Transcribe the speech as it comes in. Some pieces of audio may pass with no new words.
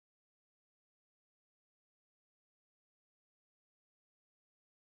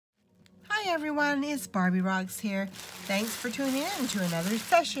Hi everyone, it's BARBIEROCKS here. Thanks for tuning in to another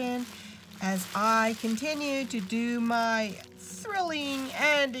session as I continue to do my thrilling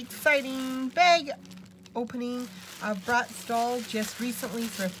and exciting bag opening of Bratz doll just recently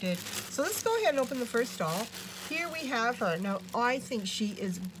thrifted. So let's go ahead and open the first doll. Here we have her. Now I think she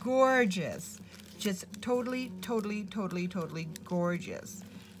is gorgeous. Just totally gorgeous.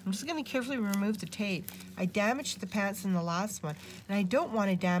 I'm just going to carefully remove the tape. I damaged the pants in the last one, and I don't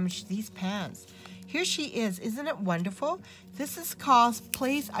want to damage these pants. Here she is. Isn't it wonderful? This is called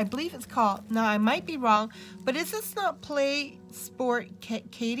I believe it's called, now I might be wrong, but is this not Play Sports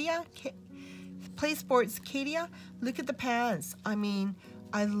Cadia? Look at the pants. I mean,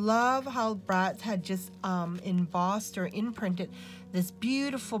 I love how Bratz had just embossed or imprinted this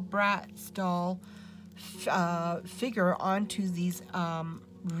beautiful Bratz doll figure onto these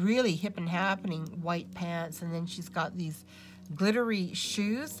really hip and happening white pants, and then she's got these glittery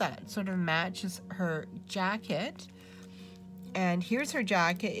shoes that sort of matches her jacket. And here's her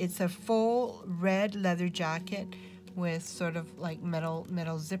jacket. It's a full red leather jacket with sort of like metal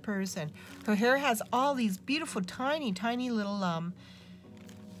zippers, and her hair has all these beautiful tiny little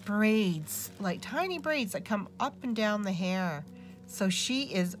braids, like tiny braids that come up and down the hair. So she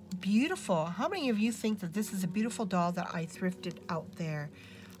is beautiful. How many of you think that this is a beautiful doll that I thrifted out there?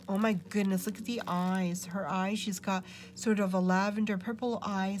 Oh my goodness, look at the eyes. Her eyes, she's got sort of a lavender purple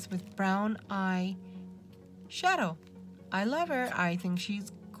eyes with brown eye shadow. I love her. I think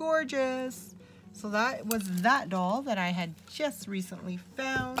she's gorgeous. So that was that doll that I had just recently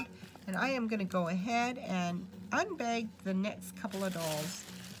found. And I am going to go ahead and unbag the next couple of dolls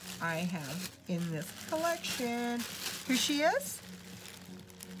I have in this collection. Here she is.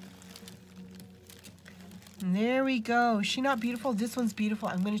 And there we go. Is she not beautiful? This one's beautiful.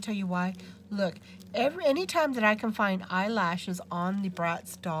 I'm going to tell you why. Look, anytime that I can find eyelashes on the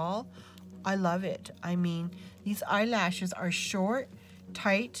Bratz doll, I love it. I mean, these eyelashes are short,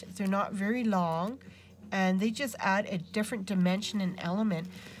 tight, they're not very long, and they just add a different dimension and element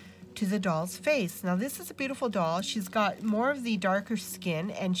to the doll's face. Now, this is a beautiful doll. She's got more of the darker skin,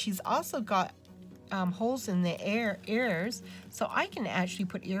 and she's also got holes in the ears, so I can actually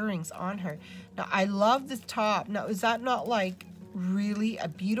put earrings on her. Now, I love this top. Now, is that not like really a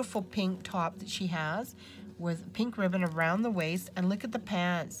beautiful pink top that she has with pink ribbon around the waist? And look at the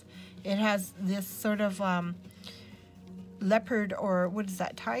pants. It has this sort of leopard, or what is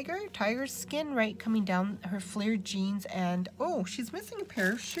that, tiger skin, right, coming down her flared jeans. And oh, she's missing a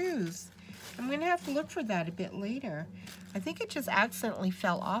pair of shoes. I'm gonna have to look for that a bit later. I think it just accidentally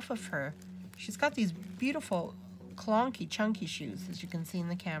fell off of her. She's got these beautiful clonky, chunky shoes, as you can see in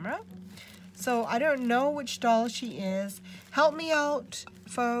the camera. So I don't know which doll she is. Help me out,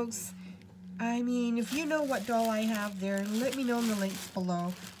 folks. I mean, if you know what doll I have there, let me know in the links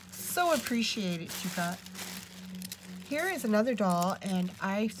below. So appreciate it, you got. Here is another doll, and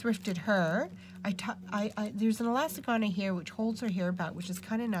I thrifted her. There's an elastic on her hair which holds her hair back, which is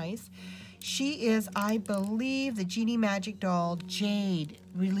kind of nice. She is, I believe, the Genie Magic doll Jade,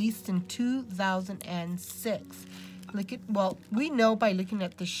 released in 2006. Look at, well, we know by looking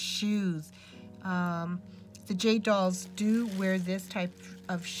at the shoes. The Jade dolls do wear this type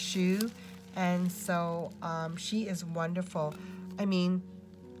of shoe, and so she is wonderful. I mean,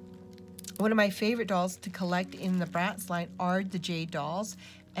 one of my favorite dolls to collect in the Bratz line are the Jade dolls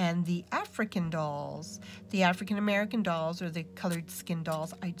and the African dolls. The African American dolls, or the colored skin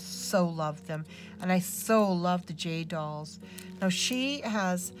dolls, I so love them. And I so love the Jade dolls. Now she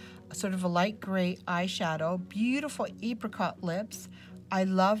has sort of a light gray eyeshadow, beautiful apricot lips. I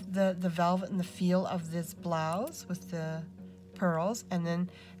love the velvet and the feel of this blouse with the pearls, and then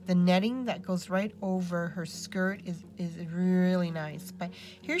the netting that goes right over her skirt is really nice. But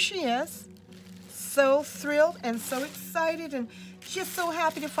here she is, so thrilled and so excited, and just so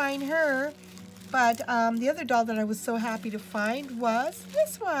happy to find her. But the other doll that I was so happy to find was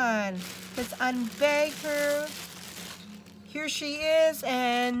this one. Let's unbag her. Here she is,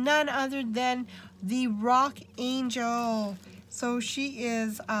 and none other than the Rock Angel. So she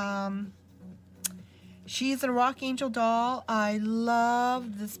is she's a Rock Angel doll. I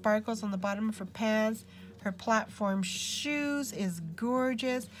love the sparkles on the bottom of her pants. Her platform shoes is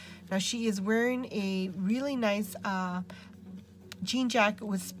gorgeous. Now she is wearing a really nice jean jacket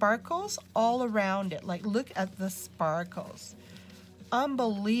with sparkles all around it. Like, look at the sparkles.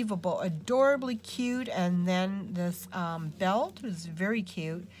 Unbelievable, adorably cute. And then this belt is very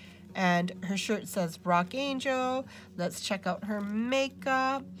cute. And her shirt says Rock Angel. Let's check out her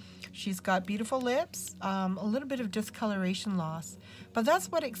makeup. She's got beautiful lips, a little bit of discoloration loss. But that's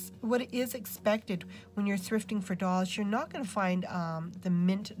what is expected when you're thrifting for dolls. You're not going to find the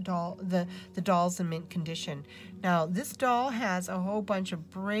mint doll, the dolls in mint condition. Now, this doll has a whole bunch of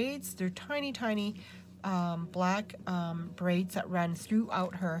braids. They're tiny, tiny black braids that run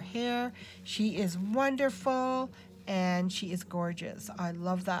throughout her hair. She is wonderful and she is gorgeous. I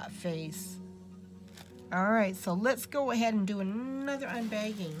love that face. All right, so let's go ahead and do another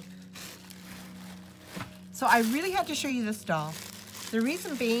unbagging. So I really had to show you this doll. The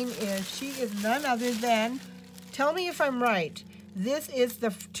reason being is she is none other than, tell me if I'm right, this is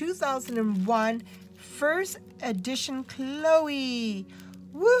the 2001 first edition CLOE.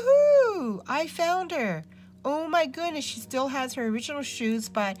 Woohoo! I found her. Oh my goodness, she still has her original shoes,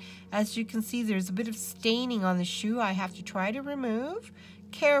 but as you can see, there's a bit of staining on the shoe I have to try to remove.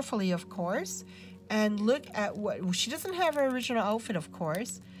 Carefully, of course. And look at what, well, she doesn't have her original outfit, of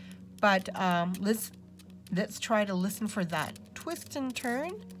course, but let's try to listen for that twist and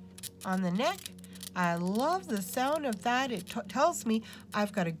turn on the neck. I love the sound of that. It tells me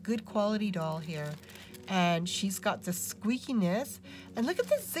I've got a good quality doll here. And she's got the squeakiness. And look at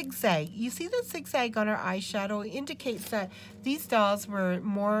the zigzag. You see the zigzag on her eyeshadow? It indicates that these dolls were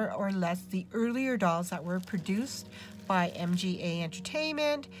more or less the earlier dolls that were produced by MGA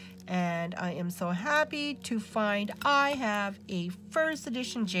Entertainment. And I am so happy to find I have a first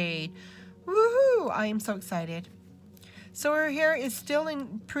edition Jade. Woohoo! I am so excited. So her hair is still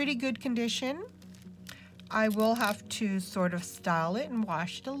in pretty good condition. I will have to sort of style it and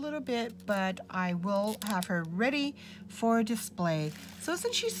wash it a little bit, but I will have her ready for display. So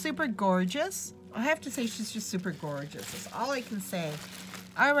isn't she super gorgeous? I have to say she's just super gorgeous. That's all I can say.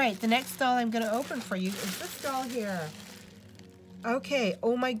 All right, the next doll I'm going to open for you is this doll here. Okay,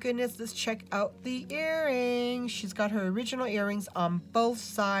 oh my goodness, let's check out the earrings. She's got her original earrings on both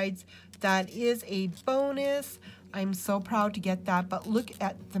sides. That is a bonus. I'm so proud to get that, but look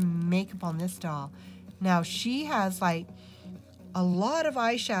at the makeup on this doll. Now, she has like a lot of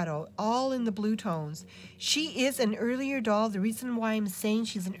eyeshadow, all in the blue tones. She is an earlier doll. The reason why I'm saying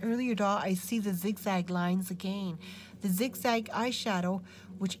she's an earlier doll, I see the zigzag lines again. The zigzag eyeshadow,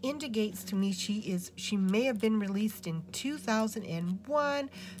 which indicates to me she may have been released in 2001.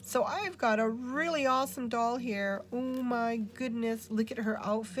 So I've got a really awesome doll here. Oh my goodness, look at her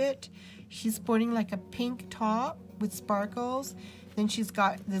outfit. She's sporting like a pink top with sparkles. Then she's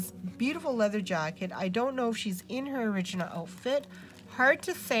got this beautiful leather jacket. I don't know if she's in her original outfit. Hard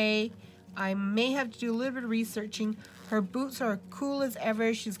to say. I may have to do a little bit of researching. Her boots are cool as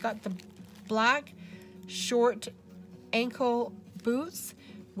ever. She's got the black short ankle boots,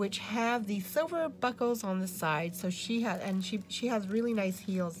 which have the silver buckles on the side. So she has really nice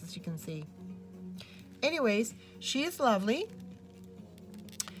heels, as you can see. Anyways, she is lovely.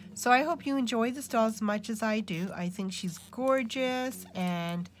 So I hope you enjoy this doll as much as I do. I think she's gorgeous,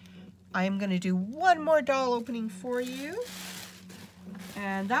 and I'm going to do one more doll opening for you.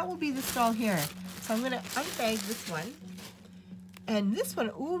 And that will be this doll here. So I'm going to unbag this one. And this one,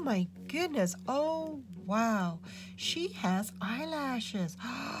 oh my goodness. Oh, wow. She has eyelashes.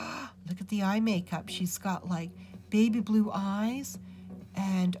 Look at the eye makeup. She's got like baby blue eyes.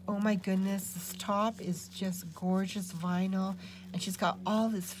 And oh my goodness, this top is just gorgeous vinyl. And she's got all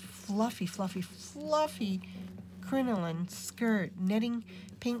this fluffy, fluffy, fluffy crinoline skirt, netting,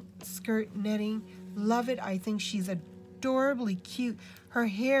 pink skirt netting. Love it. I think she's adorably cute. Her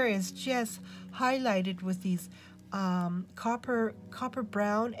hair is just highlighted with these copper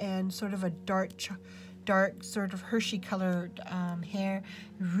brown and sort of a dark sort of Hershey colored hair.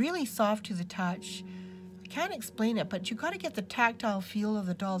 Really soft to the touch. Can't explain it, but you got to get the tactile feel of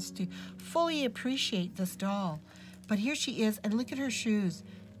the dolls to fully appreciate this doll. But here she is, and look at her shoes.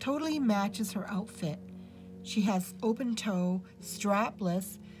 Totally matches her outfit. She has open toe,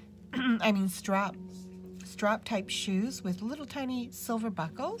 strapless, strap type shoes with little tiny silver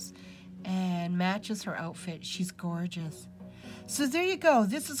buckles, and matches her outfit. She's gorgeous. So there you go.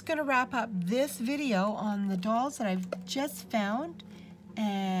 This is going to wrap up this video on the dolls that I've just found,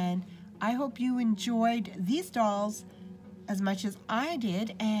 and I hope you enjoyed these dolls as much as I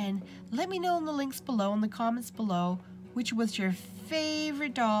did, and let me know in the links below, in the comments below, which was your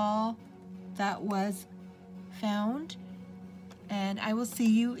favorite doll that was found. And I will see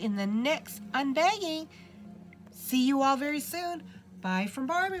you in the next unbagging. See you all very soon. Bye from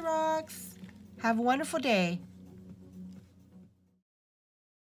Barbie Rocks. Have a wonderful day.